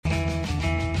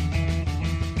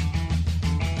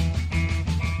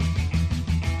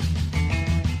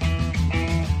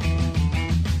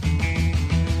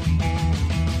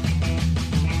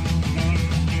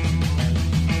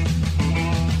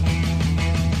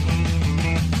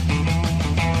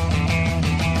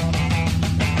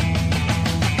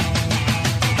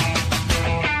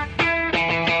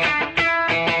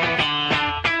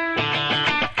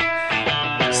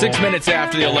6 minutes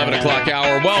after the 11 o'clock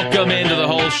hour. Welcome into the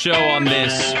whole show on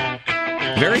this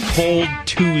very cold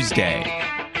Tuesday,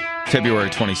 February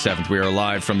 27th. We are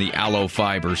live from the Aloe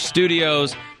Fiber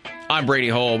Studios. I'm Brady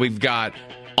Hole. We've got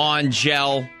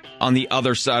Angel on the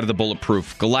other side of the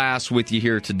bulletproof glass with you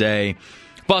here today,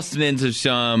 busting into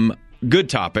some good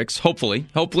topics. Hopefully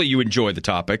you enjoy the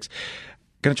topics.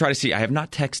 Going to try to see. I have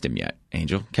not texted him yet,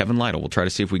 Angel. Kevin Lytle. We'll try to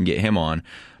see if we can get him on.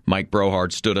 Mike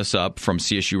Brohard stood us up from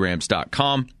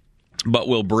CSURams.com, but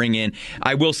we'll bring in.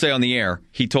 I will say on the air,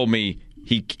 he told me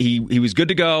he was good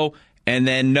to go, and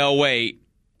then no wait,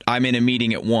 I'm in a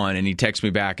meeting at 1, and he texted me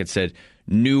back and said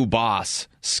new boss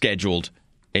scheduled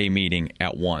a meeting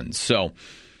at 1. So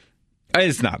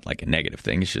it's not like a negative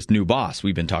thing. It's just new boss.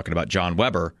 We've been talking about John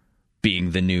Weber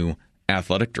being the new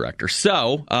athletic director.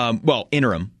 So,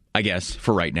 interim, I guess,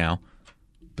 for right now.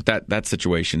 But that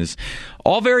situation is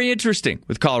all very interesting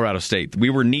with Colorado State. We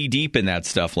were knee-deep in that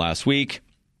stuff last week.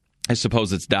 I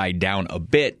suppose it's died down a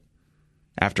bit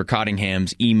after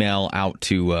Cottingham's email out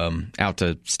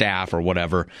to staff or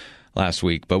whatever last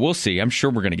week. But we'll see. I'm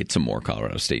sure we're going to get some more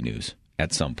Colorado State news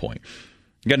at some point.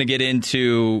 Going to get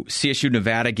into CSU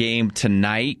Nevada game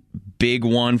tonight. Big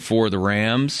one for the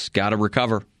Rams. Got to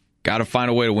recover. Got to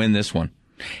find a way to win this one.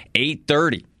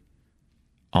 8:30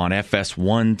 on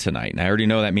FS1 tonight. And I already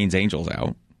know that means Angel's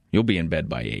out. You'll be in bed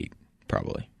by 8,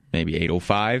 probably. Maybe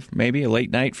 8:05, maybe a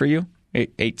late night for you.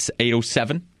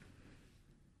 8:07.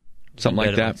 Something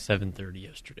like that. 7:30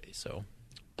 yesterday, so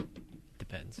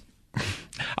depends.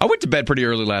 I went to bed pretty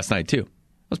early last night, too.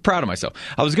 I was proud of myself.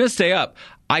 I was going to stay up.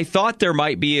 I thought there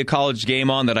might be a college game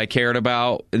on that I cared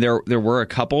about. There were a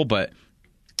couple, but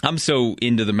I'm so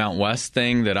into the Mountain West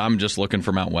thing that I'm just looking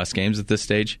for Mountain West games at this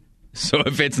stage. So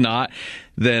if it's not,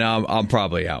 then I'm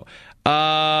probably out.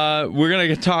 We're going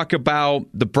to talk about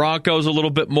the Broncos a little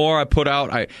bit more.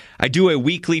 I do a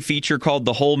weekly feature called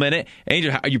The Whole Minute.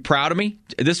 Angel, are you proud of me?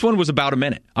 This one was about a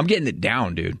minute. I'm getting it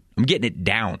down, dude. I'm getting it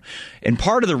down. And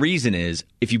part of the reason is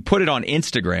if you put it on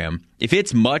Instagram, if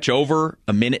it's much over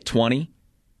a minute 20,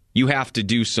 you have to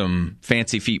do some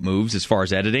fancy feet moves as far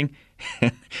as editing.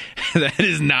 That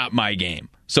is not my game.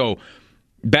 So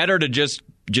better to just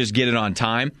get it on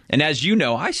time. And as you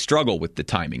know, I struggle with the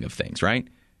timing of things, right?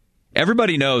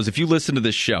 Everybody knows if you listen to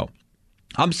this show,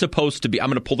 I'm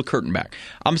going to pull the curtain back.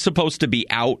 I'm supposed to be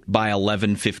out by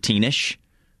 11:15-ish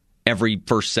every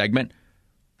first segment.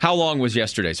 How long was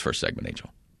yesterday's first segment, Angel?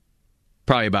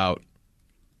 Probably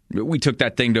we took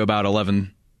that thing to about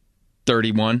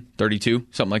 11:31, 32,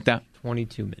 something like that.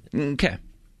 22 minutes. Okay.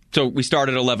 So we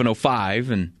started at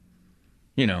 11:05 and,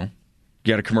 you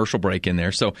got a commercial break in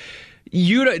there. So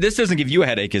this doesn't give you a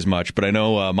headache as much, but I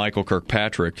know Michael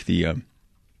Kirkpatrick, the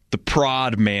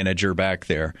prod manager back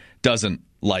there, doesn't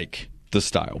like the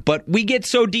style. But we get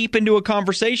so deep into a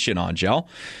conversation, Angel,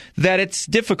 that it's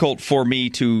difficult for me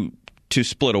to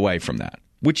split away from that,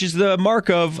 which is the mark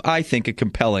of, I think, a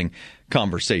compelling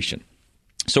conversation.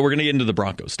 So we're going to get into the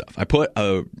Broncos stuff. I put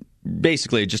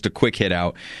basically just a quick hit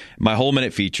out. My Whole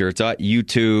Minute feature. It's at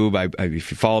YouTube.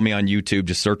 If you follow me on YouTube,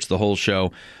 just search The Whole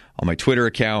Show. On my Twitter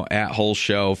account, at Whole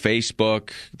Show,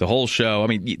 Facebook, The Whole Show. I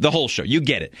mean, The Whole Show. You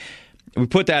get it. We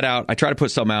put that out. I try to put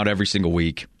something out every single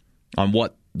week on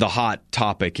what the hot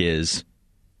topic is.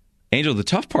 Angel, the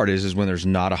tough part is when there's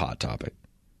not a hot topic.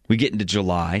 We get into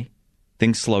July,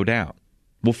 things slow down.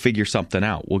 We'll figure something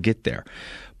out. We'll get there.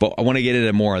 But I want to get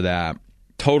into more of that.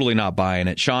 Totally not buying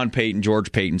it. Sean Payton,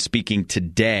 George Payton speaking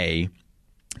today.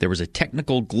 There was a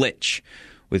technical glitch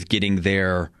with getting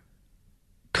their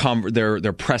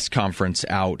press conference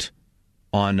out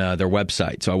on their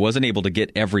website. So I wasn't able to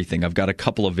get everything. I've got a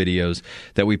couple of videos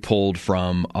that we pulled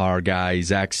from our guy,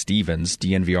 Zach Stevens,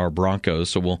 DNVR Broncos.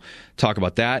 So we'll talk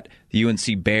about that. The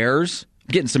UNC Bears,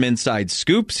 getting some inside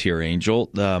scoops here, Angel.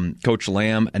 Coach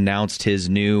Lamb announced his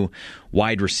new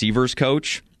wide receivers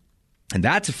coach. And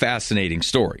that's a fascinating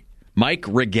story. Mike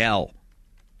Rigel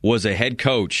was a head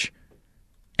coach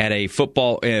at a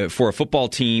football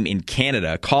team in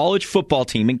Canada, college football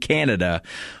team in Canada,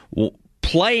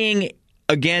 playing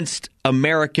against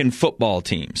American football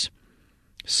teams.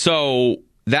 So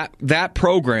that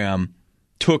program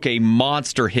took a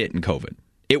monster hit in COVID.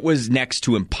 It was next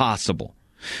to impossible.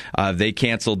 They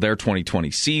canceled their 2020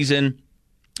 season.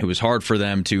 It was hard for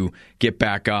them to get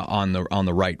back on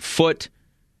the right foot.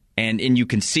 And you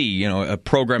can see, a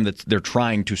program that they're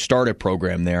trying to start a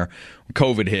program there.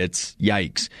 COVID hits,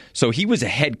 yikes. So he was a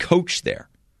head coach there.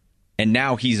 And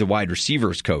now he's a wide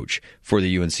receivers coach for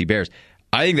the UNC Bears.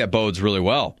 I think that bodes really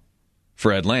well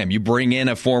for Ed Lamb. You bring in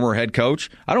a former head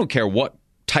coach. I don't care what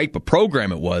type of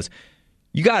program it was.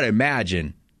 You got to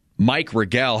imagine Mike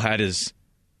Rigel had his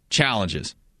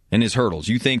challenges. and his hurdles.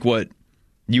 You think what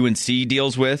UNC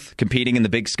deals with, competing in the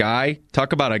Big Sky?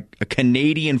 Talk about a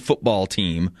Canadian football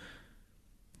team,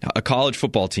 a college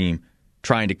football team,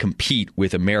 trying to compete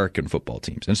with American football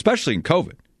teams, and especially in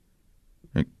COVID.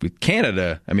 With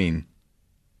Canada, I mean,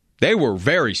 they were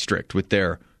very strict with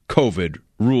their COVID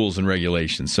rules and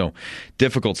regulations. So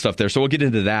difficult stuff there. So we'll get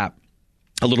into that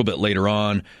a little bit later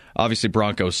on. Obviously,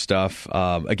 Broncos stuff.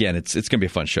 Again, it's going to be a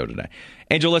fun show today.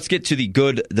 Angel, let's get to the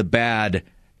good, the bad,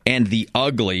 and the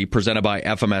ugly, presented by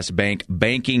FMS Bank.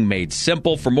 Banking made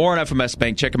simple. For more on FMS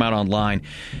Bank, check them out online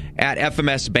at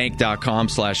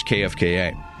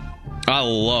fmsbank.com/KFKA. I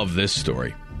love this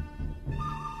story.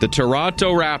 The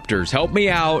Toronto Raptors, help me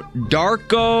out,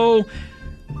 Darko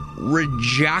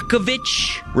Rajakovic.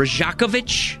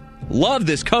 Love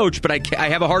this coach, but I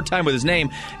have a hard time with his name.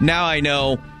 Now I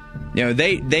know,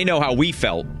 they know how we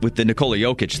felt with the Nikola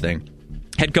Jokic thing.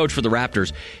 Head coach for the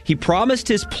Raptors. He promised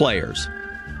his players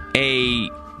a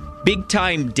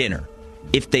big-time dinner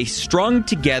if they strung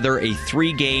together a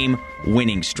 3-game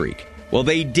winning streak. Well,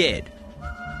 they did.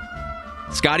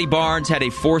 Scotty Barnes had a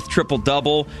 4th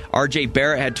triple-double. R.J.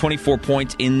 Barrett had 24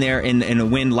 points in there in a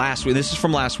win last week. This is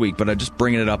from last week, but I'm just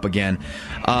bringing it up again.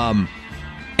 And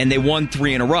they won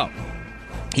 3 in a row.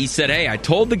 He said, hey, I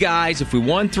told the guys if we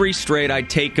won 3 straight, I'd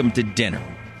take them to dinner.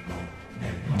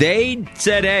 They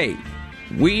said, hey,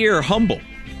 we are humble.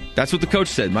 That's what the coach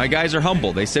said. My guys are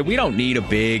humble. They said, we don't need a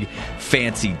big,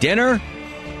 fancy dinner.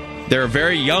 They're a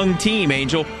very young team,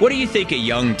 Angel. What do you think a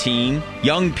young team,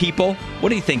 young people, what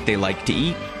do you think they like to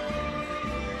eat?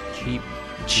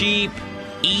 Cheap,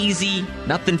 easy,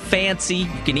 nothing fancy.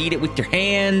 You can eat it with your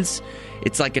hands.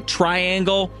 It's like a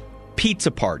triangle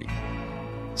pizza party.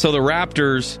 So the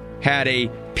Raptors had a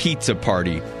pizza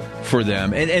party for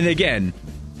them. And again,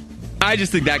 I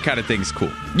just think that kind of thing's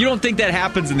cool. You don't think that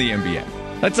happens in the NBA.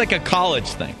 That's like a college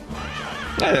thing.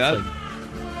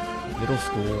 Middle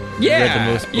school.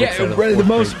 Yeah, read the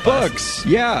most books.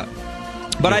 Yeah,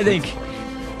 but I think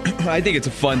it's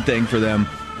a fun thing for them,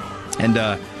 and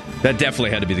that definitely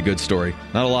had to be the good story.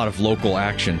 Not a lot of local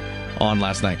action on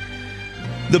last night.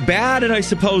 The bad, and I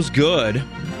suppose good,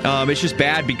 it's just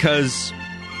bad because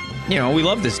we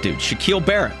love this dude, Shaquille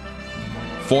Barrett,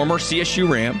 former CSU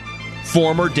Ram,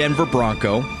 former Denver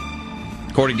Bronco.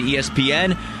 According to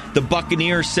ESPN, the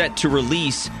Buccaneers set to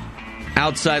release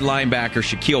outside linebacker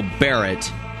Shaquille Barrett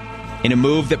in a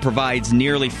move that provides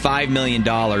nearly $5 million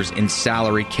in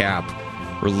salary cap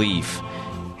relief.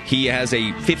 He has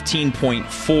a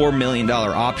 $15.4 million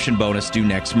option bonus due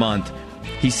next month.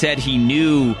 He said he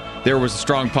knew there was a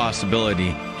strong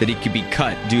possibility that he could be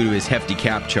cut due to his hefty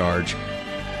cap charge.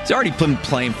 He's already been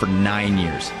playing for 9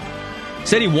 years.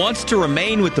 Said he wants to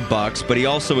remain with the Bucs, but he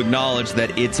also acknowledged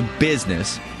that it's a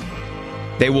business.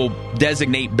 They will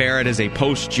designate Barrett as a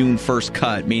post-June 1st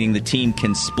cut, meaning the team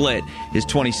can split his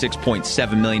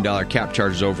 $26.7 million cap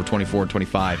charges over 24 and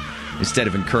 25 instead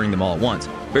of incurring them all at once.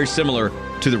 Very similar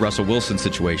to the Russell Wilson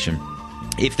situation,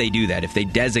 if they do that, if they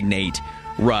designate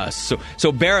Russ.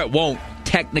 So Barrett won't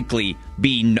technically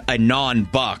be a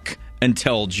non-Buck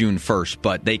until June 1st,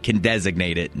 but they can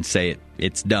designate it and say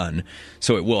it's done.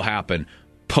 So it will happen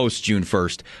post-June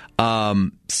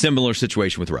 1st. Similar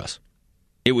situation with Russ.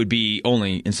 It would be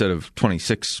only, instead of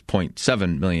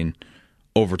 $26.7 million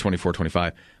over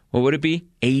 24-25, what would it be?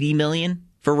 $80 million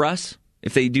for Russ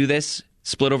if they do this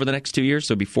split over the next 2 years?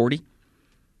 So it'd be 40.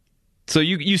 So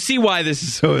you see why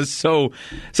this is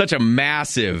such a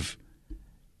massive,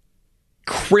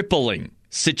 crippling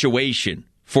situation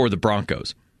for the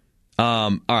Broncos.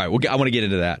 All right, I want to get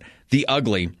into that. The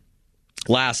ugly.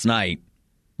 Last night,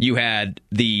 you had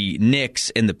the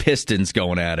Knicks and the Pistons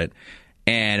going at it,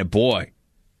 and boy,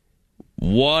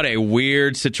 what a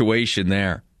weird situation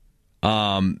there.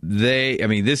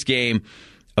 This game,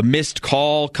 a missed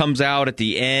call comes out at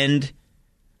the end.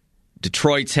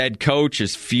 Detroit's head coach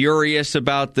is furious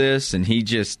about this, and he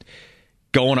just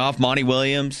going off Monty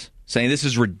Williams, saying this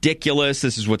is ridiculous.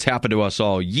 This is what's happened to us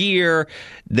all year.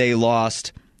 They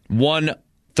lost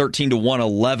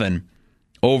 113-111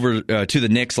 over to the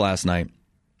Knicks last night.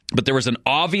 But there was an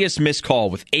obvious missed call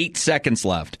with 8 seconds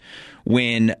left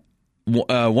when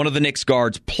one of the Knicks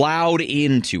guards plowed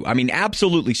into,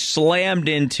 absolutely slammed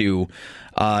into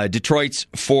Detroit's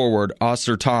forward,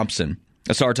 Ausar Thompson.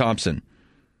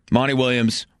 Monty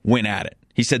Williams went at it.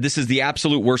 He said, this is the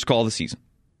absolute worst call of the season.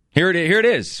 Here it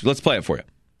is. Let's play it for you.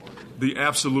 The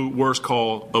absolute worst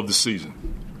call of the season.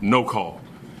 No call.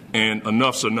 And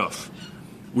enough's enough.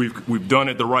 We've done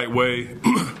it the right way.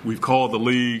 We've called the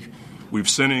league. We've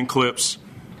sent in clips.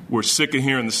 We're sick of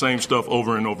hearing the same stuff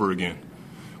over and over again.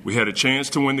 We had a chance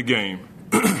to win the game,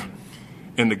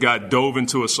 and the guy dove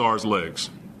into Asar's legs.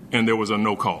 and there was a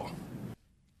no call.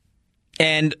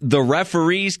 And the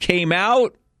referees came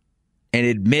out and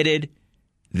admitted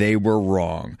they were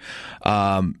wrong.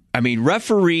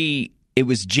 Referee, it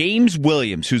was James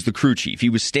Williams, who's the crew chief. He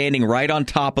was standing right on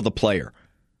top of the player,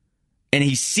 and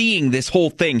he's seeing this whole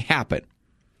thing happen.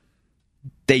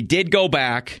 They did go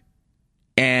back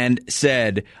and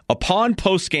said, upon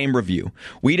post-game review,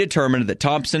 we determined that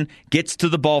Thompson gets to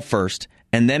the ball first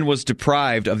and then was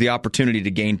deprived of the opportunity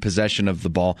to gain possession of the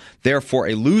ball. Therefore,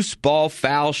 a loose ball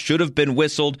foul should have been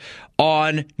whistled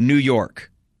on New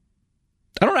York.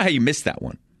 I don't know how you missed that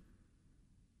one.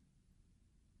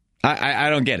 I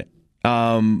don't get it.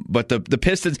 But the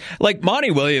Pistons, like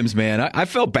Monty Williams, man, I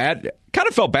felt bad, kind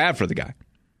of felt bad for the guy.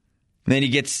 And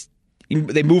then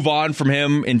they move on from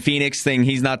him in Phoenix, saying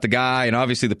he's not the guy, and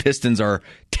obviously the Pistons are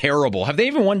terrible. Have they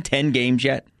even won 10 games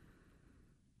yet?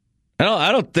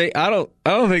 I don't think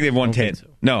they've won 10. So.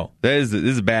 No, this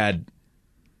is a bad.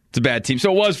 It's a bad team.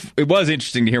 So it was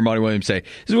interesting to hear Monty Williams say,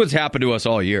 "This is what's happened to us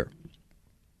all year."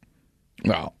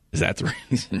 Well, is that the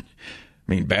reason?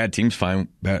 I mean, bad teams find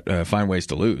ways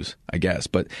to lose, I guess.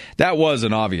 But that was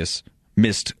an obvious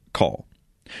missed call.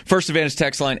 First Advantage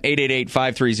text line,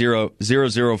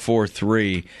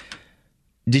 888-530-0043.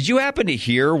 Did you happen to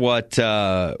hear what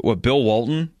Bill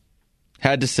Walton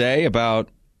had to say about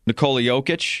Nikola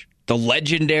Jokic, the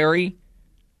legendary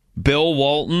Bill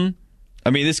Walton?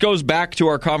 I mean, this goes back to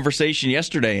our conversation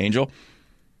yesterday, Angel.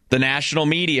 The national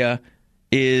media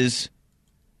is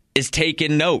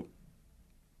taking note.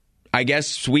 I guess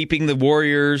sweeping the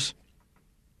Warriors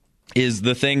is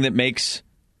the thing that makes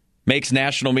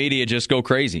national media just go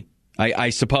crazy, I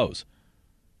suppose.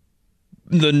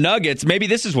 The Nuggets, maybe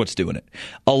this is what's doing it.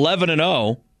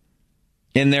 11-0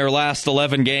 in their last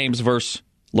 11 games versus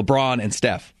LeBron and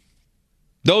Steph.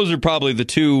 Those are probably the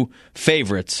two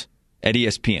favorites at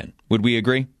ESPN. Would we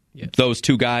agree? Yes. Those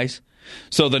two guys.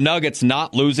 So the Nuggets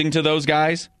not losing to those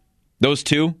guys, those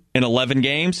two in 11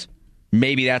 games,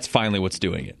 maybe that's finally what's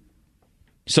doing it.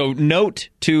 So note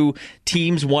to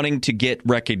teams wanting to get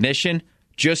recognition,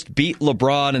 just beat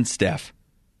LeBron and Steph.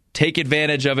 Take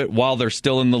advantage of it while they're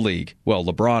still in the league. Well,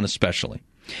 LeBron especially.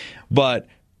 But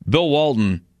Bill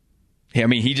Walton,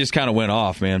 he just kind of went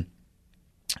off, man.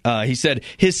 He said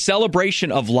his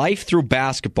celebration of life through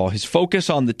basketball, his focus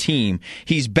on the team,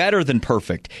 he's better than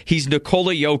perfect. He's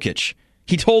Nikola Jokic.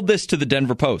 He told this to the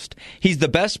Denver Post. He's the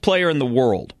best player in the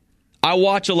world. I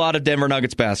watch a lot of Denver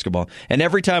Nuggets basketball, and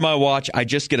every time I watch, I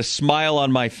just get a smile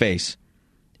on my face.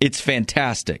 It's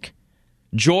fantastic.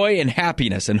 Joy and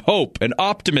happiness and hope and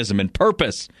optimism and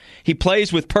purpose. He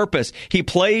plays with purpose. He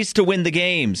plays to win the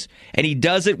games, and he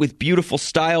does it with beautiful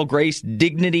style, grace,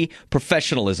 dignity,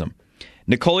 professionalism.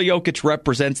 Nikola Jokic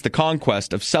represents the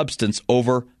conquest of substance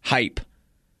over hype.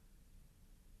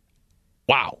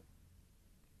 Wow.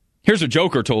 Here's what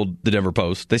Joker told the Denver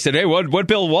Post. They said, hey, what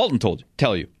Bill Walton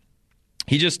tell you?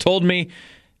 He just told me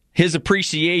his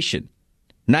appreciation.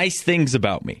 Nice things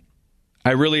about me.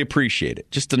 I really appreciate it.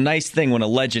 Just a nice thing when a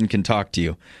legend can talk to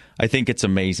you. I think it's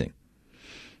amazing.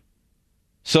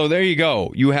 So there you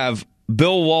go. You have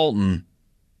Bill Walton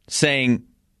saying,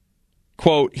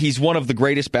 quote, he's one of the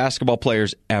greatest basketball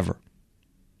players ever.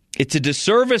 It's a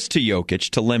disservice to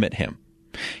Jokic to limit him.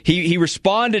 He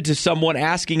responded to someone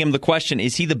asking him the question,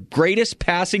 is he the greatest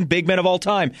passing big man of all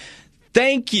time?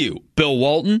 Thank you, Bill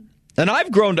Walton. And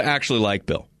I've grown to actually like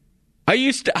Bill. He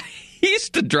used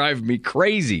to drive me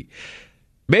crazy.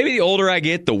 Maybe the older I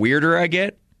get, the weirder I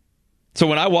get. So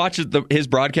when I watch his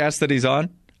broadcast that he's on,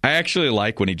 I actually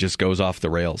like when he just goes off the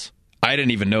rails. I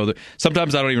didn't even know that.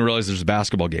 Sometimes I don't even realize there's a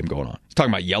basketball game going on. He's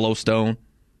talking about Yellowstone,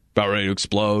 about ready to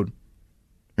explode.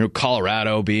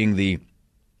 Colorado being the,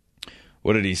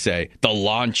 what did he say? The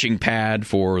launching pad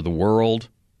for the world.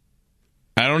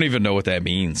 I don't even know what that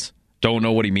means. Don't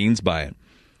know what he means by it.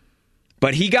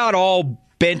 But he got all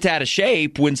bent out of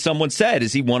shape when someone said,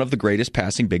 is he one of the greatest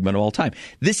passing big men of all time?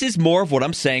 This is more of what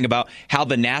I'm saying about how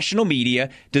the national media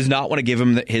does not want to give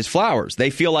him his flowers. They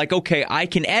feel like, okay, I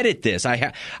can edit this.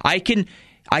 I can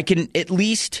at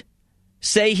least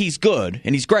say he's good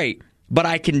and he's great, but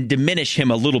I can diminish him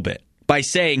a little bit by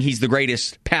saying he's the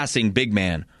greatest passing big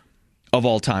man of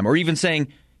all time, or even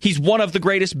saying he's one of the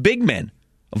greatest big men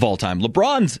of all time.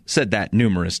 LeBron's said that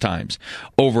numerous times,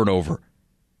 over and over.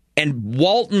 And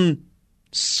Walton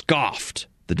scoffed,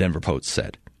 the Denver Post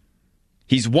said.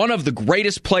 He's one of the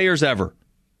greatest players ever.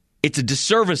 It's a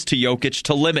disservice to Jokic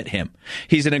to limit him.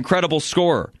 He's an incredible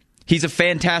scorer. He's a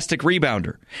fantastic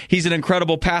rebounder. He's an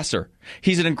incredible passer.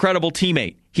 He's an incredible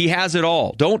teammate. He has it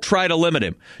all. Don't try to limit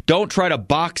him. Don't try to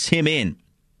box him in.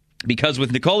 Because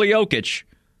with Nikola Jokic,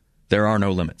 there are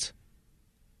no limits.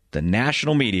 The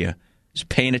national media is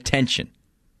paying attention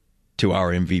to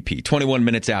our MVP. 21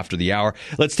 minutes after the hour.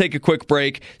 Let's take a quick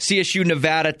break. CSU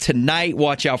Nevada tonight.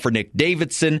 Watch out for Nick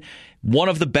Davidson, one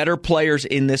of the better players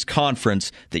in this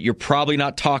conference that you're probably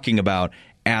not talking about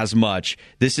as much.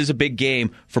 This is a big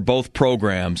game for both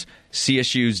programs.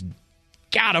 CSU's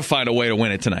got to find a way to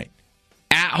win it tonight.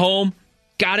 At home,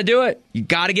 got to do it. You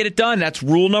got to get it done. That's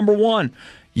rule number one.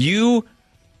 You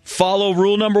follow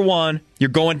rule number one, you're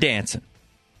going dancing.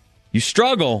 You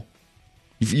struggle,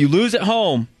 if you lose at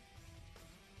home,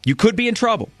 you could be in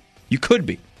trouble. You could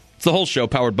be. It's the whole show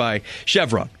powered by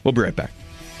Chevron. We'll be right back.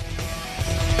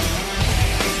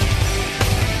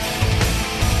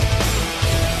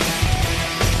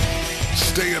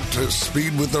 Stay up to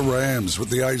speed with the Rams with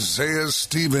the Isaiah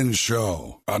Stevens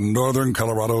Show on Northern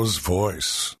Colorado's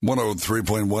Voice.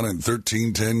 103.1 and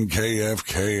 1310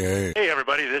 KFKA. Hey,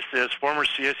 everybody. This is former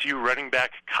CSU running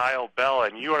back Kyle Bell,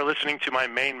 and you are listening to my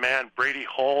main man, Brady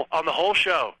Hull, on the whole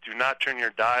show. Do not turn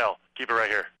your dial. Keep it right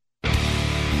here.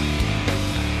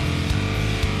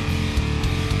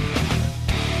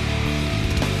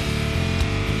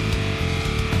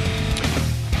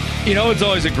 You know, it's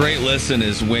always a great listen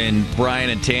is when Brian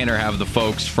and Tanner have the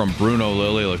folks from Bruno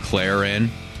Lilly LeClaire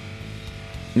in.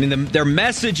 I mean, their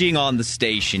messaging on the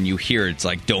station, you hear it's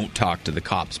like, don't talk to the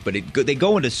cops. But they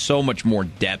go into so much more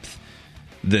depth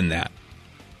than that.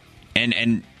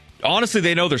 And honestly,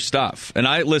 they know their stuff. And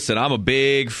I'm a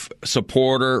big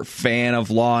supporter, fan of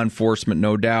law enforcement,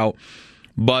 no doubt.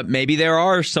 But maybe there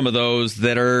are some of those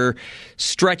that are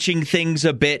stretching things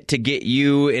a bit to get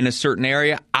you in a certain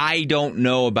area. I don't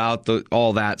know about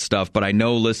all that stuff, but I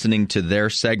know listening to their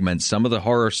segments, some of the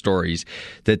horror stories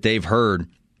that they've heard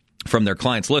from their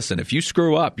clients. Listen, if you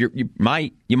screw up, you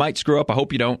might screw up. I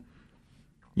hope you don't.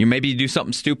 Maybe you do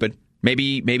something stupid.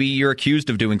 Maybe you're accused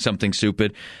of doing something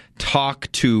stupid. Talk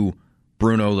to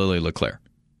Bruno Lilly LeClaire.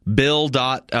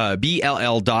 BLL.legal.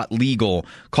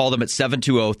 Call them at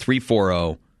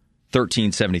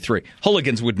 720-340-1373.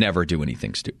 Hooligans would never do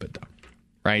anything stupid, though.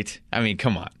 Right? I mean,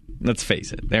 come on. Let's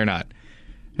face it. They're not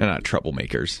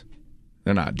troublemakers.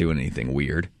 They're not doing anything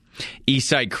weird.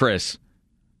 Eastside Chris.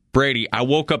 Brady, I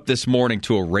woke up this morning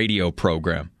to a radio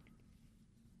program.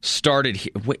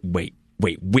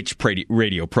 Wait, which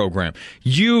radio program?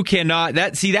 You cannot.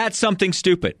 That's something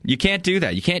stupid. You can't do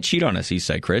that. You can't cheat on us,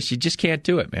 Eastside Chris. You just can't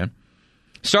do it, man.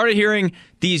 Started hearing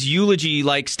these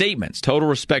eulogy-like statements. Total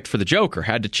respect for the Joker.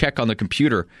 Had to check on the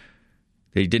computer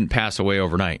that he didn't pass away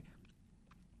overnight.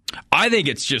 I think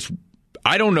it's just,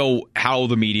 I don't know how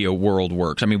the media world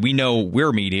works. I mean, we know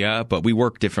we're media, but we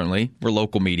work differently. We're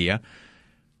local media.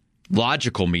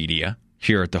 Logical media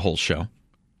here at the whole show.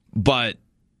 But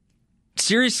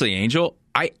seriously, Angel,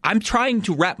 I'm trying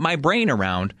to wrap my brain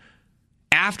around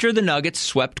after the Nuggets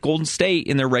swept Golden State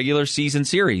in their regular season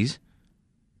series,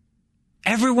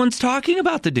 everyone's talking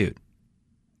about the dude.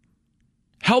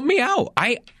 Help me out.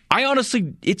 I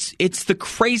honestly, it's the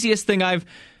craziest thing I've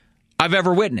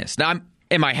ever witnessed. Now,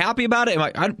 am I happy about it?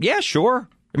 Yeah, sure.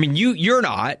 I mean, you're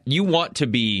not. You want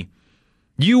the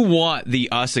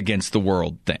us against the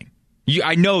world thing.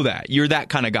 I know that. You're that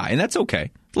kind of guy, and that's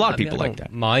okay. A lot of people like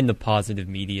that. Mind the positive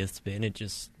media spin.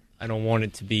 I don't want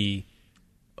it to be,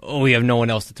 we have no one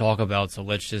else to talk about, so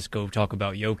let's just go talk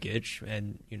about Jokic.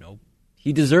 And,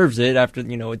 he deserves it after,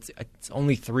 it's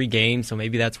only 3 games, so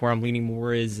maybe that's where I'm leaning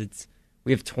more we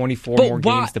have 24 more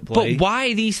games to play. But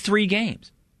why these 3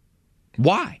 games?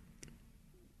 Why?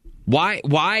 Why?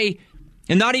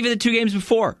 And not even the 2 games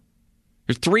before.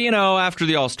 You're 3-0 after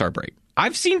the All-Star break.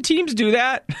 I've seen teams do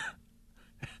that.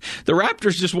 The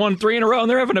Raptors just won 3 in a row, and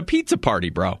they're having a pizza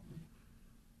party, bro.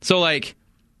 So,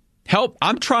 help.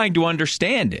 I'm trying to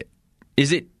understand it.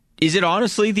 Is it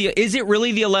honestly is it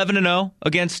really the 11-0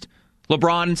 against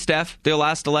LeBron and Steph, the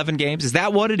last 11 games? Is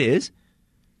that what it is?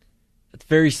 It's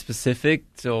very specific,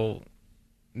 so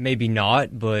maybe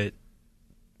not, but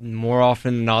more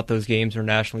often than not, those games are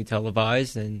nationally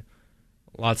televised, and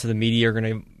lots of the media are going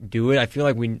to do it. I feel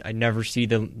like I never see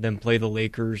them play the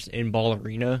Lakers in Ball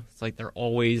Arena. It's like they're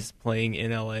always playing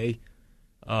in LA.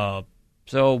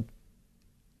 So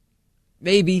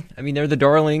maybe. I mean, they're the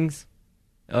darlings.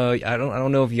 I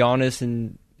don't know if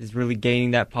Giannis is really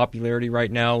gaining that popularity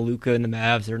right now. Luka and the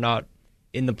Mavs are not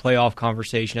in the playoff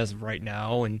conversation as of right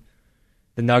now, and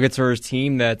the Nuggets are a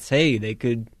team that's, hey, they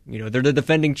could, they're the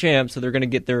defending champs, so they're going to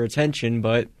get their attention,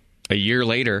 but a year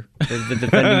later, the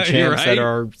defending champs right. that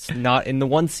are not in the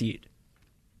 1 seed.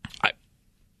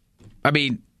 I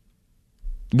mean,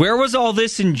 where was all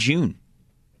this in June?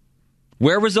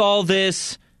 Where was all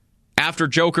this after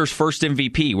Joker's first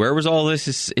MVP? Where was all this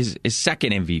his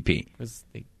second MVP? Because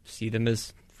they see them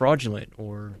as fraudulent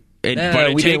or we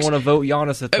didn't want to vote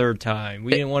Giannis a third time.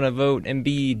 We didn't want to vote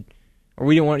Embiid, or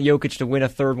we didn't want Jokic to win a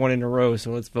third one in a row,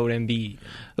 so let's vote Embiid.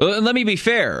 Let me be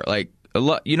fair. I'm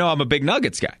a big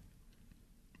Nuggets guy.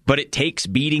 But it takes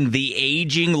beating the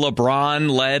aging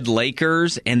LeBron-led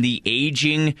Lakers and the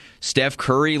aging Steph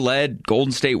Curry-led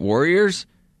Golden State Warriors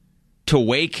to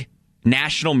wake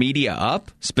national media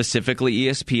up, specifically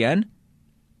ESPN.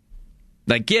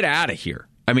 Get out of here.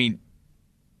 I mean,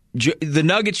 the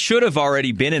Nuggets should have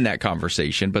already been in that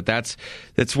conversation, but that's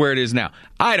where it is now.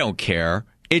 I don't care.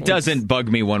 It doesn't bug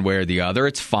me one way or the other.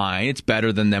 It's fine. It's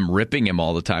better than them ripping him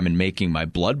all the time and making my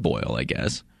blood boil, I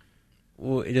guess.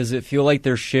 Well, does it feel like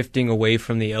they're shifting away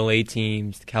from the LA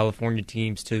teams, the California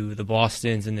teams, to the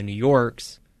Bostons and the New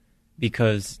Yorks?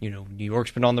 Because, New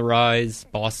York's been on the rise.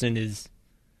 Boston is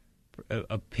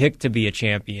a pick to be a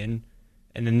champion.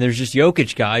 And then there's just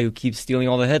Jokic guy who keeps stealing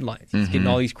all the headlines. He's getting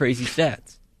all these crazy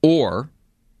stats.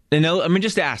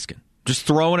 Just asking, just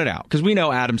throwing it out. Because we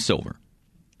know Adam Silver.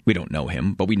 We don't know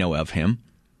him, but we know of him.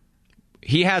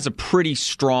 He has a pretty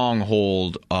strong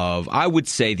hold of, I would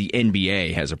say the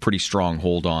NBA has a pretty strong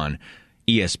hold on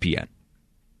ESPN.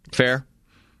 Fair?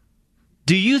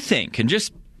 Do you think, and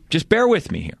just bear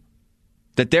with me here,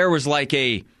 that there was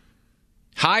a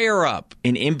higher up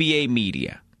in NBA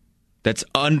media that's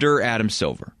under Adam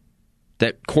Silver,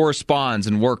 that corresponds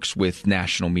and works with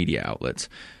national media outlets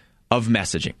of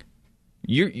messaging?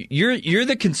 You're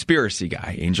the conspiracy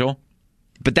guy, Angel.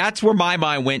 But that's where my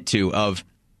mind went to of,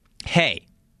 hey,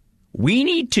 we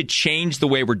need to change the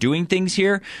way we're doing things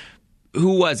here.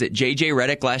 Who was it? J.J.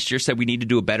 Redick last year said we need to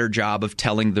do a better job of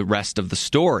telling the rest of the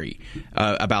story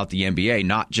about the NBA,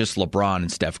 not just LeBron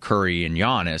and Steph Curry and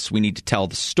Giannis. We need to tell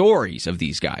the stories of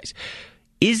these guys.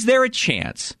 Is there a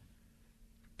chance,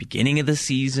 beginning of the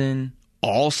season,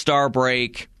 All-Star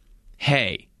break,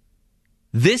 hey,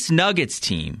 this Nuggets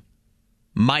team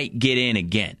might get in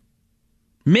again?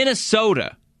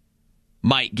 Minnesota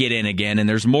might get in again, and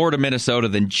there's more to Minnesota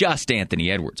than just Anthony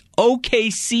Edwards.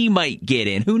 OKC might get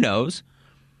in. Who knows?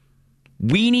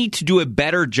 We need to do a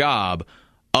better job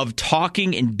of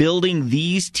talking and building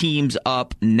these teams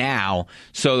up now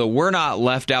so that we're not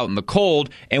left out in the cold,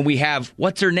 and we have,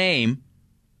 what's her name?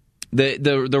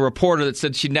 The reporter that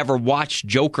said she'd never watched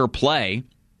Joker play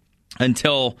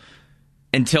until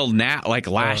now,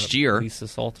 last year.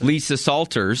 Lisa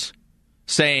Salters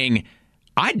saying,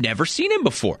 I'd never seen him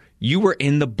before. You were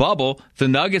in the bubble. The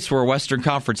Nuggets were a Western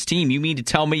Conference team. You mean to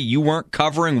tell me you weren't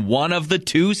covering one of the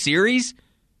two series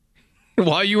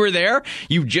while you were there?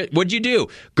 What'd you do?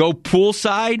 Go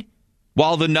poolside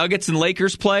while the Nuggets and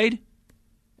Lakers played?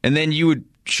 And then you would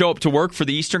show up to work for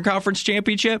the Eastern Conference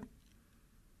Championship?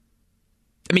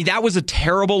 I mean, that was a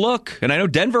terrible look. And I know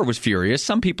Denver was furious.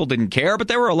 Some people didn't care, but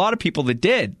there were a lot of people that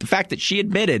did. The fact that she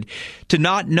admitted to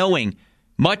not knowing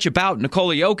much about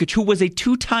Nikola Jokic, who was a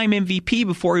two-time MVP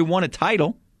before he won a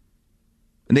title.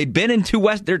 And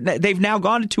they've now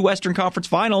gone to two Western Conference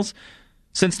Finals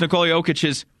since Nikola Jokic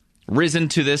has risen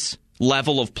to this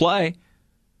level of play.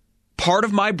 Part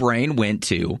of my brain went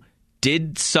to,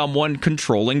 did someone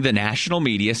controlling the national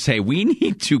media say, we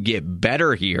need to get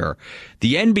better here?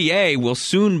 The NBA will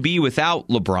soon be without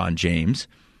LeBron James.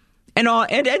 And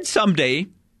someday,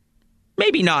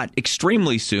 maybe not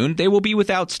extremely soon, they will be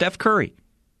without Steph Curry.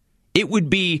 It would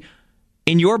be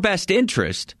in your best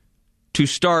interest to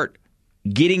start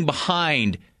getting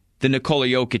behind the Nikola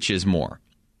Jokic's more.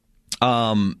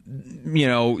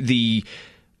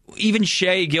 Even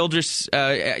Shai Gilgeous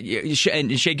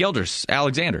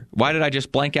Alexander. Why did I just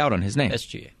blank out on his name?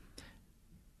 SGA.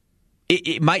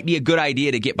 It might be a good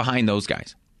idea to get behind those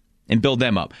guys and build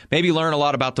them up. Maybe learn a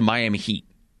lot about the Miami Heat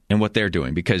and what they're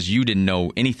doing, because you didn't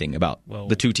know anything about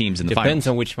the two teams in the finals. Depends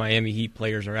on which Miami Heat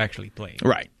players are actually playing.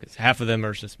 Right. Because half of them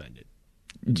are suspended.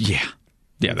 Yeah.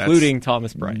 Including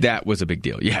Thomas Bryant. That was a big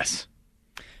deal, yes.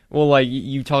 Well,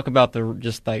 you talk about a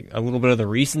little bit of the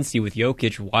recency with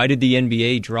Jokic. Why did the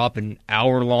NBA drop an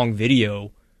hour-long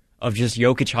video of just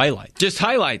Jokic highlights? Just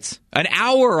highlights. An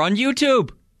hour on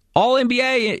YouTube. All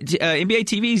NBA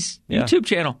TV's YouTube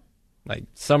channel. Like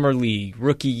Summer League,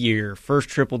 rookie year, first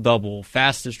triple-double,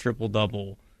 fastest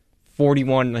triple-double,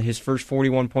 his first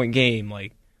 41-point game,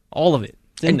 all of it.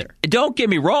 It's in there. Don't get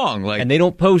me wrong. And they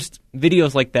don't post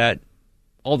videos like that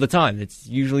all the time. It's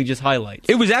usually just highlights.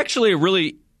 It was actually a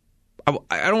really, I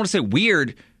don't want to say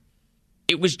weird,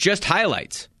 it was just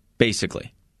highlights,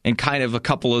 basically. And kind of a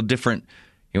couple of different,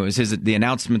 it was the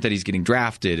announcement that he's getting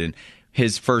drafted, and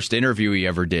his first interview he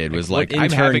ever did was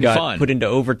I'm having fun. Put into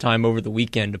overtime over the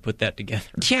weekend to put that together.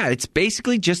 Yeah, it's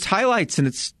basically just highlights, and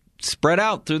it's spread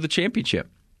out through the championship.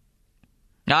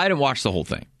 Now, I didn't watch the whole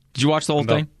thing. Did you watch the whole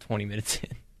thing? 20 minutes in.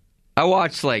 I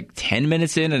watched like 10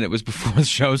 minutes in, and it was before the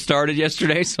show started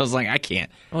yesterday, so I was like, I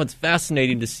can't. Oh, it's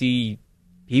fascinating to see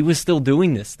he was still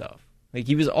doing this stuff. Like,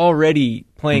 he was already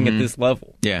playing at this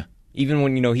level. Yeah. Even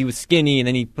when, he was skinny, and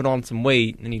then he put on some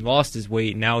weight, and then he lost his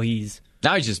weight, and now he's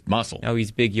just muscle. Now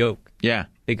he's big yolk. Yeah.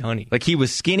 Big honey. Like, he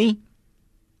was skinny,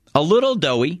 a little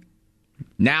doughy,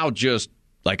 now just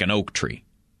like an oak tree.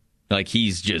 Like,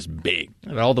 he's just big.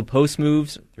 But all the post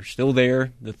moves, they're still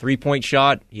there. The three-point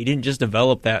shot, he didn't just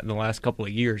develop that in the last couple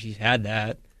of years. He's had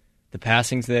that. The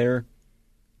passing's there.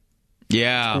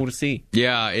 Yeah. It's cool to see.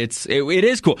 Yeah, it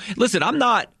is cool. Listen, I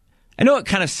know it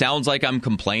kind of sounds like I'm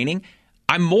complaining.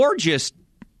 I'm more just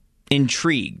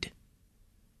intrigued.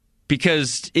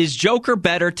 Because is Joker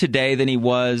better today than he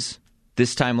was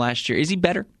this time last year? Is he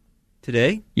better?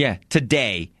 Today? Yeah,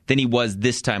 today than he was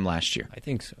this time last year. I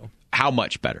think so. How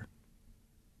much better?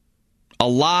 A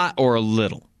lot or a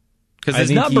little? Because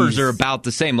his numbers are about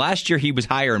the same. Last year he was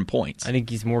higher in points. I think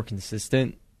he's more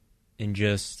consistent and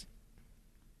just...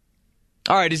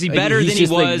 All right, is he better than he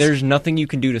was? Like, there's nothing you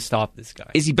can do to stop this guy.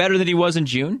 Is he better than he was in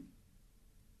June?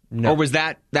 No. Or was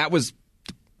that's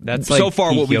so far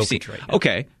like what we've Jokic seen? Right now.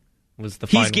 Okay. Was the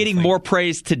He's getting more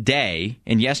praise today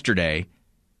and yesterday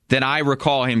than I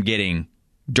recall him getting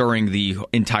during the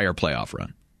entire playoff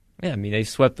run. Yeah, I mean, they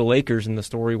swept the Lakers, and the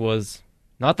story was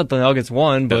not that the Nuggets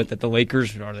won, but that the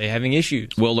Lakers, are they having issues?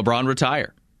 Will LeBron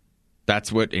retire?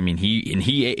 That's what, I mean,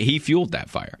 he fueled that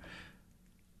fire.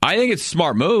 I think it's a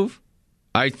smart move.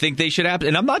 I think they should have,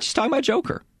 and I'm not just talking about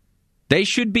Joker. They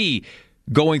should be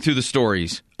going through the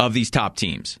stories of these top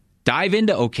teams. Dive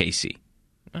into OKC.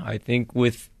 I think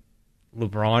with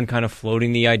LeBron kind of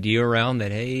floating the idea around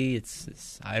that, hey,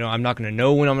 I'm not going to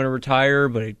know when I'm going to retire,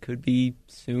 but it could be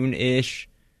soon-ish.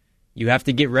 You have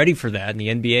to get ready for that, and the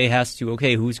NBA has to,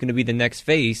 okay, who's going to be the next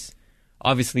face?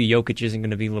 Obviously, Jokic isn't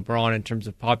going to be LeBron in terms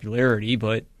of popularity,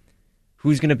 but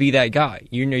who's going to be that guy?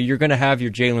 You're going to have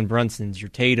your Jalen Brunsons, your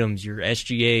Tatums, your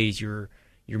SGAs, your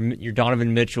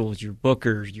Donovan Mitchells, your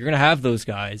Bookers. You're going to have those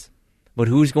guys, but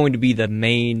who's going to be the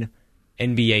main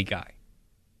NBA guy?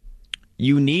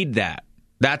 You need that.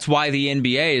 That's why the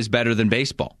NBA is better than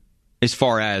baseball as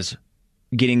far as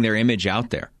getting their image out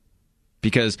there.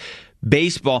 Because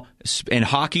baseball and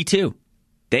hockey too,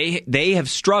 they have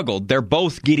struggled. They're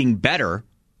both getting better.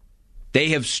 They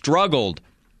have struggled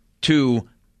to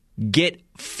get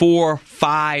 4,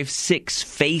 5, 6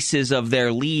 faces of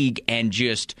their league and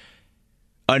just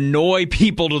annoy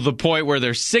people to the point where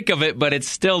they're sick of it, but it's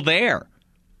still there.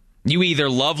 You either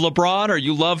love LeBron or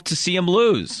you love to see him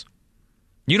lose.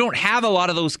 You don't have a lot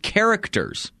of those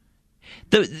characters.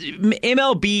 The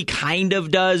MLB kind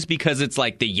of does because it's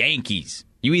like the Yankees.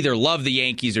 You either love the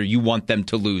Yankees or you want them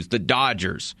to lose. The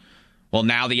Dodgers. Well,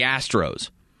 now the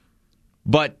Astros.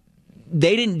 But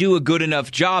they didn't do a good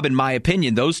enough job, in my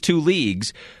opinion, those two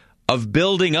leagues, of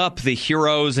building up the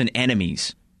heroes and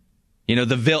enemies.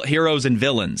 The heroes and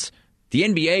villains. The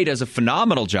NBA does a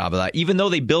phenomenal job of that. Even though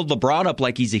they build LeBron up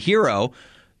like he's a hero,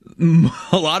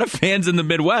 a lot of fans in the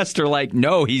Midwest are like,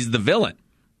 no, he's the villain.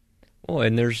 Well,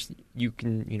 and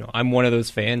I'm one of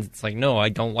those fans. It's like, no, I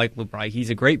don't like LeBron. He's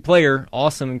a great player,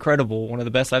 awesome, incredible, one of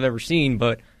the best I've ever seen,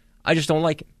 but I just don't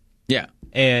like him. Yeah.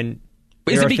 And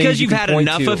is it because you've had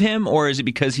enough of him, or is it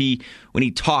because when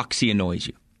he talks, he annoys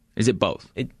you? Is it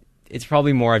both? It's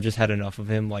probably more I've just had enough of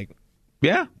him. Like,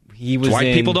 yeah. That's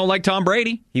why people don't like Tom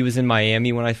Brady. He was in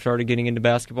Miami when I started getting into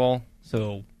basketball,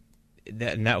 so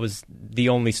that was the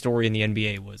only story in the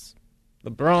NBA was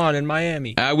LeBron in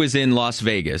Miami. I was in Las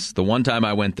Vegas. The one time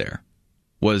I went there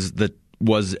was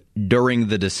during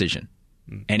the decision.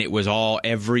 And it was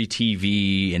every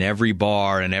TV and every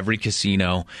bar and every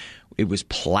casino. It was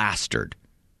plastered.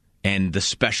 And the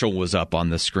special was up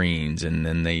on the screens. And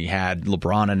then they had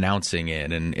LeBron announcing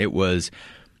it. And it was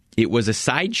a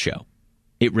sideshow.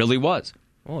 It really was.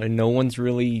 Well, and no one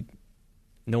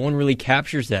really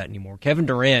captures that anymore. Kevin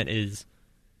Durant is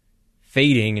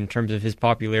fading in terms of his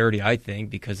popularity, I think,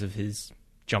 because of his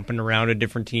jumping around at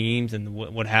different teams and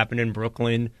what happened in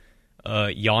Brooklyn.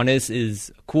 Giannis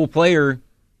is a cool player,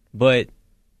 but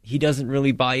he doesn't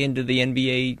really buy into the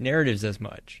NBA narratives as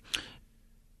much.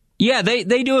 Yeah, they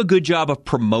do a good job of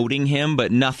promoting him,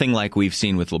 but nothing like we've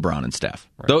seen with LeBron and Steph.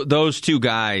 Right. Those two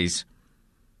guys,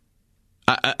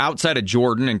 outside of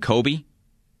Jordan and Kobe,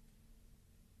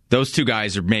 those two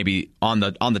guys are maybe on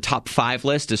the top 5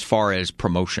 list as far as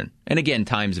promotion. And again,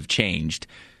 times have changed.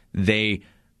 Jordan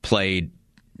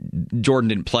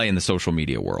didn't play in the social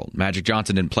media world. Magic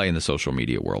Johnson didn't play in the social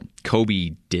media world.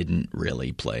 Kobe didn't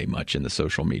really play much in the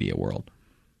social media world.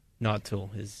 Not till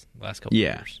his last couple of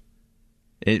years.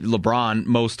 LeBron,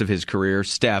 most of his career.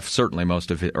 Steph, certainly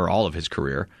most of his, or all of his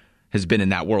career. has been in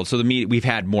that world. So the media, we've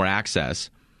had more access.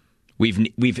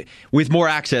 With more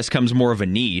access comes more of a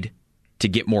need to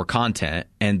get more content,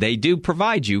 and they do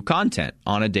provide you content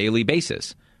on a daily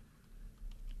basis.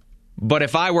 But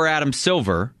if I were Adam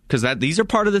Silver, because these are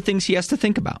part of the things he has to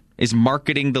think about, is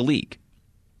marketing the league.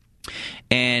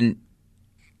 And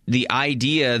the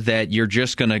idea that you're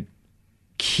just going to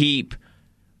keep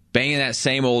banging that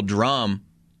same old drum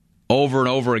over and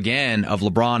over again of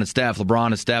LeBron and Steph, LeBron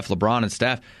and Steph, LeBron and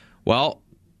Steph, well,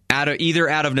 either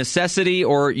out of necessity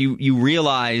or you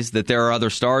realize that there are other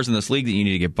stars in this league that you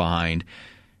need to get behind.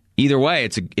 Either way,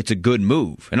 it's a good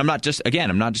move. And I'm not just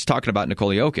talking about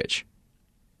Nikola Jokic.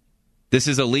 This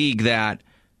is a league that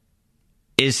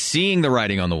is seeing the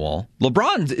writing on the wall.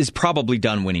 LeBron is probably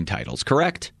done winning titles,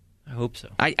 correct? I hope so.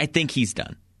 I think he's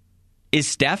done. Is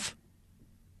Steph?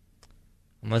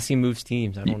 Unless he moves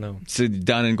teams, I don't know. So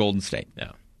done in Golden State.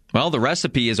 Yeah. Well, the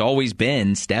recipe has always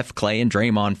been Steph, Clay, and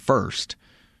Draymond first.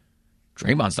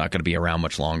 Draymond's not going to be around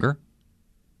much longer.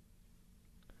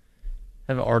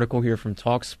 I have an article here from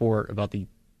TalkSport about the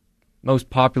most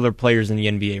popular players in the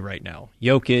NBA right now.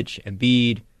 Jokic,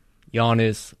 Embiid,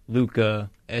 Giannis, Luka,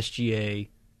 SGA,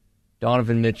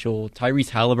 Donovan Mitchell, Tyrese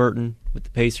Halliburton with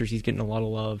the Pacers. He's getting a lot of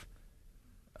love.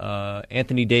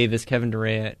 Anthony Davis, Kevin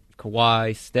Durant,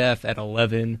 Kawhi, Steph at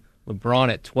 11,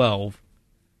 LeBron at 12,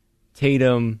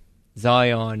 Tatum,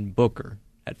 Zion, Booker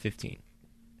at 15.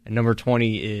 And number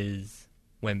 20 is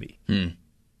Wemby. And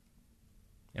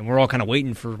we're all kind of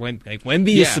waiting for Wemby. Like,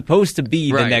 Wemby is supposed to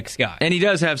be the next guy. And he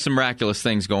does have some miraculous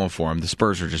things going for him. The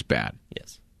Spurs are just bad.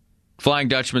 Yes. Flying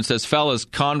Dutchman says, fellas,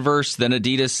 Converse, then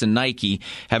Adidas, and Nike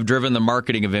have driven the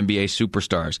marketing of NBA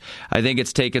superstars. I think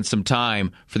it's taken some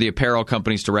time for the apparel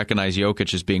companies to recognize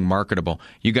Jokic as being marketable.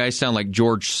 You guys sound like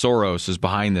George Soros is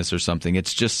behind this or something.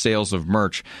 It's just sales of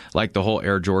merch, like the whole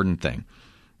Air Jordan thing.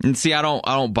 And see, I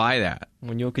don't buy that.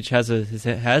 When Jokic has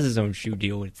his own shoe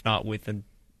deal, it's not with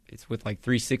it's with like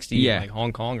 360 in like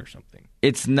Hong Kong or something.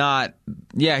 It's not.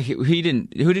 Yeah, he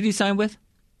didn't. Who did he sign with?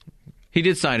 He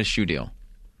did sign a shoe deal.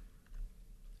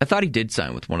 I thought he did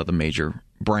sign with one of the major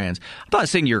brands. I'm not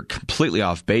saying you're completely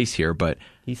off base here, but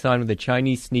he signed with the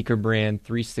Chinese sneaker brand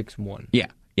 361. Yeah.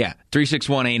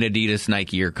 361 ain't Adidas,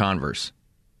 Nike, or Converse.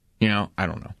 You know, I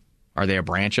don't know. Are they a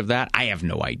branch of that? I have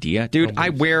no idea. Dude, I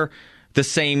wear the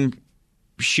same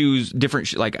shoes,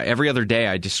 different, like every other day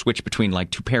I just switch between like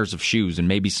two pairs of shoes and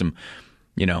maybe some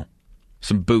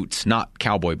boots, not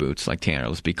cowboy boots like Tanner,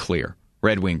 let's be clear.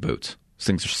 Red Wing boots. Those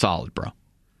things are solid, bro.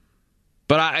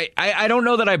 But I don't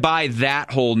know that I buy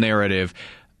that whole narrative.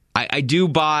 I do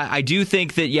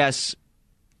think that, yes,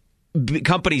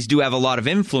 companies do have a lot of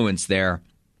influence there,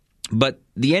 but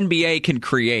the NBA can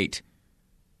create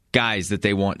guys that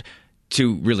they want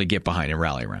to really get behind and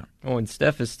rally around. Oh, and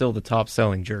Steph is still the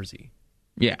top-selling jersey.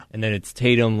 Yeah. And then it's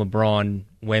Tatum, LeBron,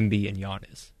 Wemby, and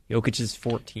Giannis. Jokic is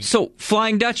 14. So,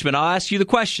 Flying Dutchman, I'll ask you the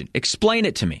question. Explain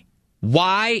it to me.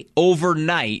 Why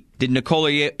overnight did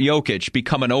Nikola Jokic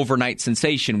become an overnight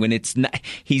sensation when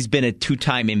he's been a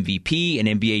two-time MVP, an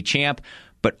NBA champ,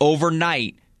 but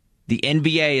overnight the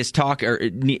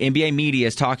NBA media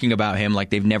is talking about him like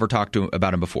they've never talked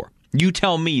about him before? You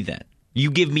tell me then.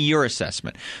 You give me your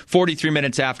assessment. 43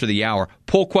 minutes after the hour.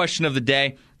 Poll question of the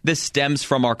day. This stems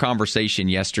from our conversation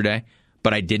yesterday,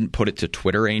 but I didn't put it to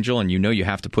Twitter, Angel, and you know you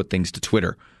have to put things to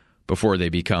Twitter before they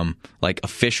become like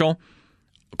official.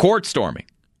 Court storming.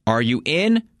 Are you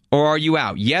in or are you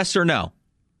out? Yes or no?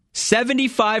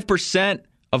 75%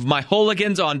 of my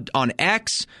hooligans on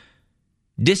X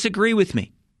disagree with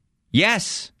me.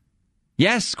 Yes.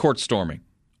 Yes, court storming.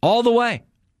 All the way.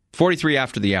 43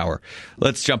 after the hour.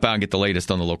 Let's jump out and get the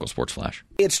latest on the local sports flash.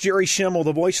 It's Jerry Schimmel,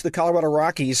 the voice of the Colorado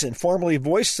Rockies and formerly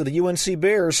voice of the UNC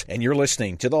Bears, and you're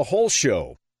listening to The Whole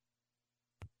Show.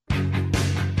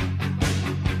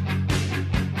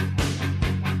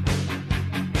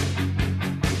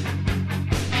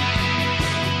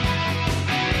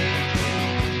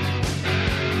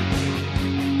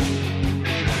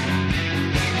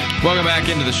 Welcome back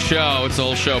into the show. It's The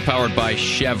Whole Show powered by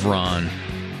Chevron.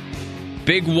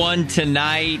 Big one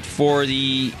tonight for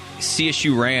the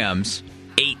CSU Rams,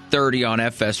 8:30 on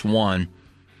FS1.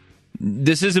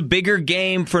 This is a bigger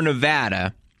game for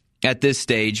Nevada at this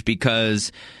stage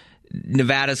because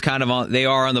Nevada's kind of they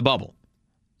are on the bubble.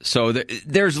 So at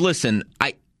the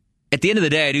end of the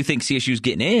day, I do think CSU's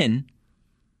getting in,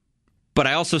 but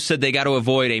I also said they got to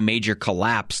avoid a major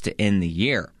collapse to end the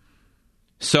year.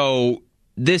 So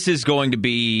this is going to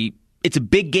be, it's a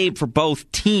big game for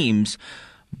both teams,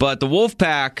 but the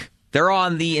Wolfpack, they're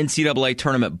on the NCAA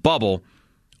tournament bubble.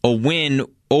 A win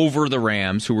over the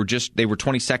Rams, they were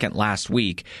 22nd last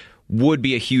week, would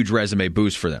be a huge resume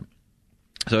boost for them.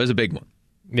 So it's a big one.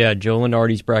 Yeah, Joe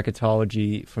Lenardi's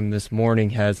bracketology from this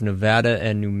morning has Nevada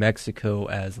and New Mexico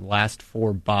as last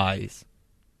 4 byes.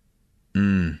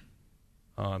 Currently.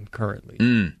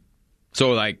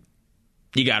 So,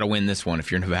 you got to win this one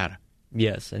if you're Nevada.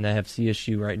 Yes, and I have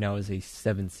CSU right now as a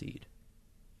 7 seed.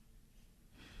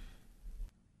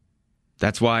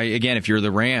 That's why, again, if you're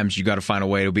the Rams, you got to find a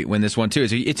way to win this one, too.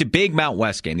 It's a big Mount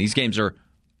West game. These games are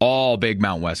all big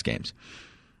Mount West games.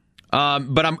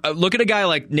 But I'm look at a guy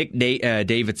like Nick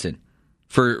Davidson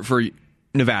for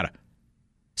Nevada.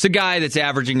 It's a guy that's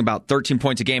averaging about 13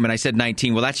 points a game, and I said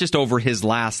 19. Well, that's just over his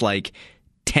last,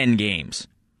 10 games.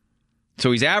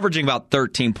 So he's averaging about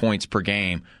 13 points per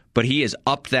game, but he has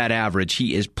upped that average.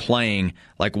 He is playing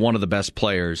like one of the best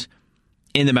players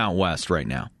in the Mount West right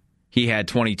now. He had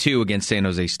 22 against San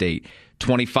Jose State,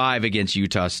 25 against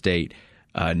Utah State,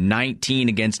 19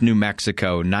 against New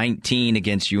Mexico, 19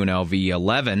 against UNLV,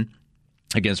 11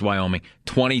 against Wyoming,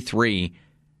 23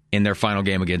 in their final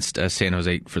game against San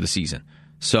Jose for the season.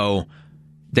 So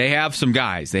they have some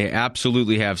guys. They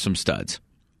absolutely have some studs.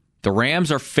 The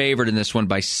Rams are favored in this one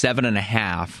by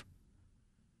 7.5.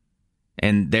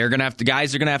 And they're gonna have to.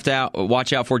 Guys are gonna have to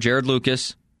watch out for Jared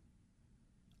Lucas.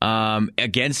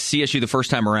 Against CSU the first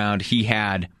time around, he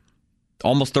had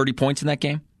almost 30 points in that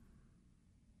game.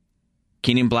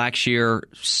 Keenan Blackshear,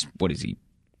 what is he?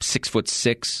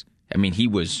 6'6". I mean, he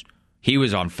was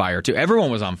on fire too.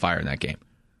 Everyone was on fire in that game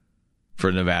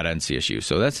for Nevada and CSU.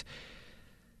 So that's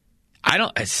a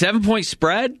 7-point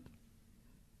spread.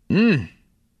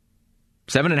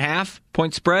 7.5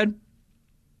 point spread.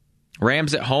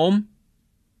 Rams at home.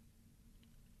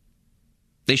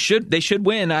 They should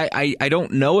win. I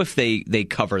don't know if they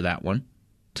cover that one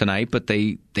tonight, but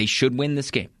they should win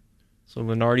this game. So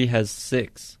Lenardi has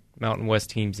 6 Mountain West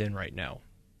teams in right now.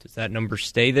 Does that number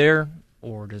stay there,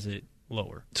 or does it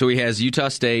lower? So he has Utah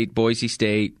State, Boise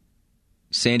State,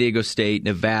 San Diego State,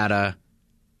 Nevada,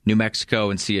 New Mexico,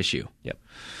 and CSU. Yep.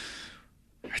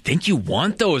 I think you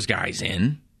want those guys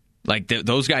in.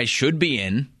 Those guys should be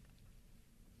in.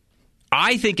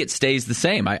 I think it stays the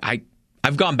same.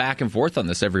 I've gone back and forth on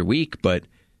this every week, but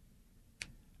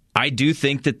I do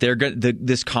think that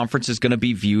this conference is going to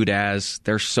be viewed as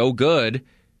they're so good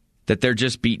that they're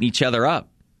just beating each other up.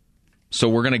 So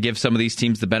we're going to give some of these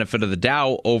teams the benefit of the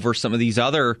doubt over some of these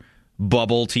other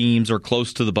bubble teams or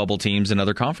close to the bubble teams in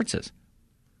other conferences.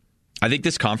 I think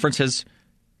this conference has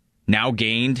now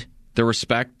gained the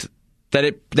respect that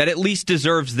it at least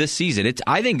deserves this season.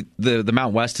 I think the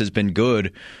Mount West has been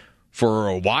good for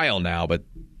a while now, but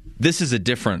this is a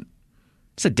different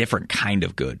kind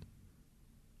of good.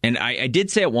 And I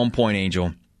did say at one point,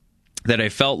 Angel, that I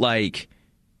felt like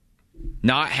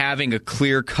not having a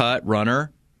clear-cut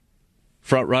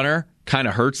front runner, kind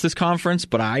of hurts this conference,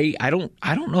 but I don't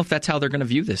know if that's how they're going to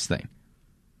view this thing.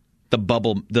 The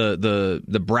bubble, the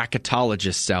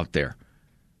bracketologists out there,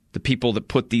 the people that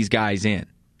put these guys in.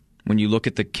 When you look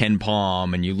at the Ken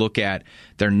Palm and you look at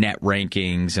their net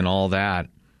rankings and all that,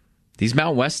 these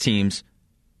Mountain West teams,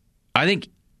 I think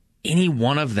any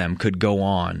one of them could go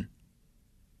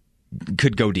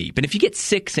deep. And if you get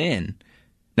 6 in,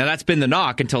 now that's been the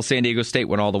knock until San Diego State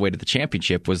went all the way to the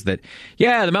championship, was that,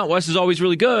 the Mountain West is always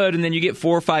really good, and then you get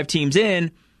 4 or 5 teams in,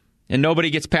 and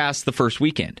nobody gets past the first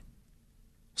weekend.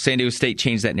 San Diego State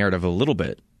changed that narrative a little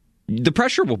bit. The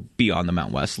pressure will be on the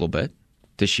Mountain West a little bit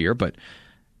this year, but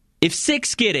if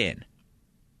 6 get in,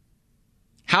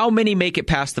 how many make it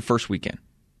past the first weekend?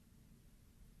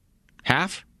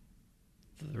 Half?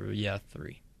 3.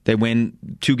 They win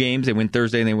 2 games. They win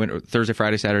Thursday, and they win Thursday,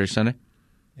 Friday, Saturday, Sunday?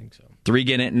 I think so. 3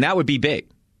 get in, and that would be big.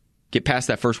 Get past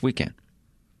that first weekend.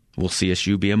 Will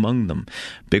CSU be among them?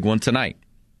 Big one tonight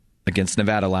against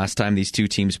Nevada. Last time these two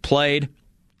teams played,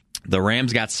 the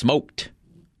Rams got smoked,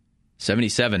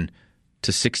 77-64.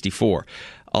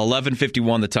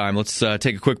 11:51 the time. Let's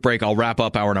take a quick break. I'll wrap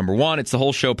up hour number 1. It's the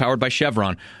whole show powered by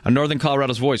Chevron on Northern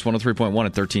Colorado's Voice, 103.1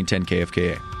 and 1310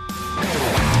 KFKA.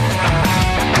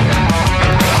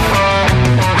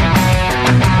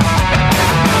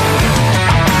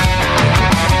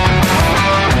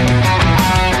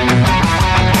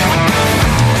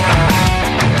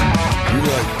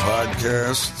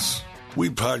 Podcasts. We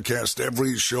podcast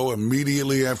every show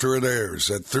immediately after it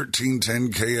airs at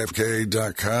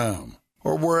 1310kfka.com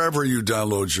or wherever you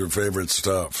download your favorite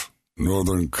stuff.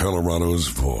 Northern Colorado's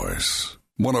Voice,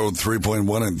 103.1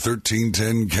 and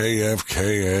 1310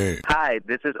 KFKA. Hi,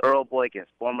 this is Earl Boykins,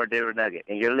 former Denver Nugget,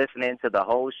 and you're listening to the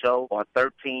whole show on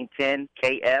 1310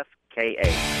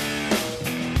 KFKA.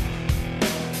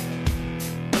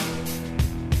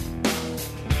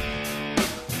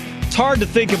 It's hard to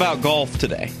think about golf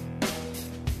today.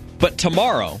 But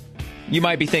tomorrow, you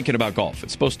might be thinking about golf.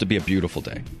 It's supposed to be a beautiful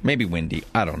day. Maybe windy.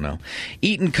 I don't know.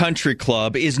 Eaton Country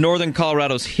Club is Northern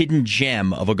Colorado's hidden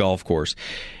gem of a golf course.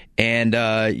 And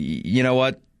you know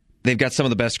what? They've got some of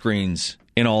the best greens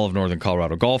in all of Northern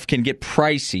Colorado. Golf can get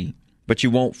pricey, but you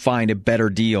won't find a better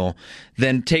deal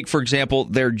than take, for example,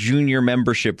 their junior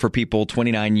membership for people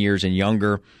 29 years and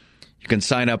younger. You can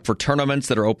sign up for tournaments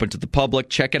that are open to the public.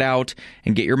 Check it out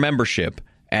and get your membership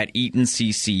at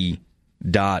eatoncc.net.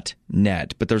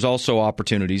 But there's also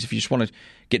opportunities if you just want to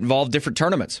get involved in different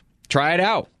tournaments. Try it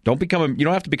out. You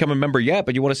don't have to become a member yet,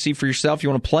 but you want to see for yourself. You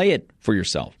want to play it for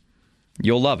yourself.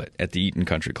 You'll love it at the Eaton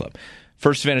Country Club.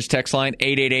 First Advantage text line,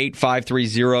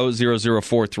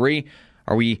 888-530-0043.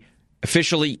 Are we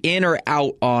officially in or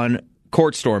out on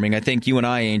court storming? I think you and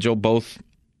I, Angel, both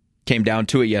came down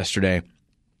to it yesterday.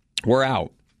 We're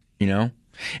out, And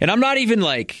I'm not even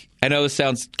like, I know this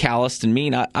sounds calloused and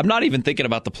mean. I'm not even thinking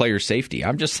about the player's safety.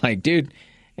 I'm just like, dude,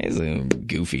 it's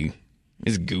goofy.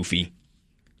 It's goofy.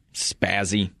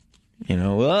 Spazzy.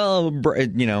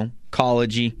 Collegey.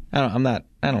 I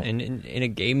don't. In a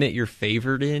game that you're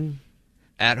favored in,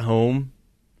 at home,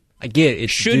 I get it.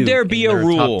 Should there be a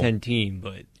rule? Top 10 team,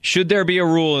 but should there be a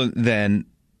rule then,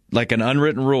 like an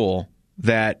unwritten rule,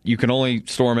 that you can only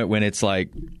storm it when it's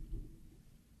like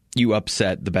you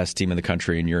upset the best team in the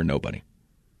country and you're a nobody,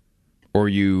 or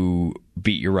you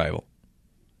beat your rival?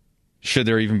 Should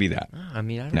there even be that? I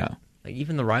mean, I don't know. Like,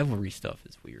 even the rivalry stuff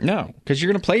is weird. No, because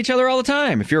you're going to play each other all the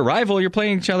time. If you're a rival, you're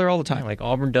playing each other all the time. Yeah, like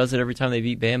Auburn does it every time they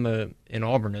beat Bama in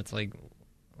Auburn. It's like,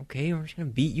 okay, we're just going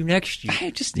to beat you next year.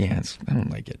 I don't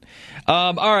like it.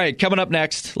 All right, coming up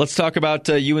next, let's talk about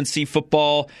UNC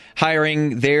football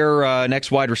hiring their next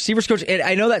wide receivers coach. And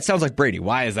I know that sounds like Brady.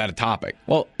 Why is that a topic?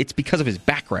 Well, it's because of his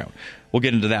background. We'll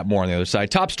get into that more on the other side.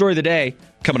 Top story of the day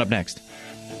coming up next.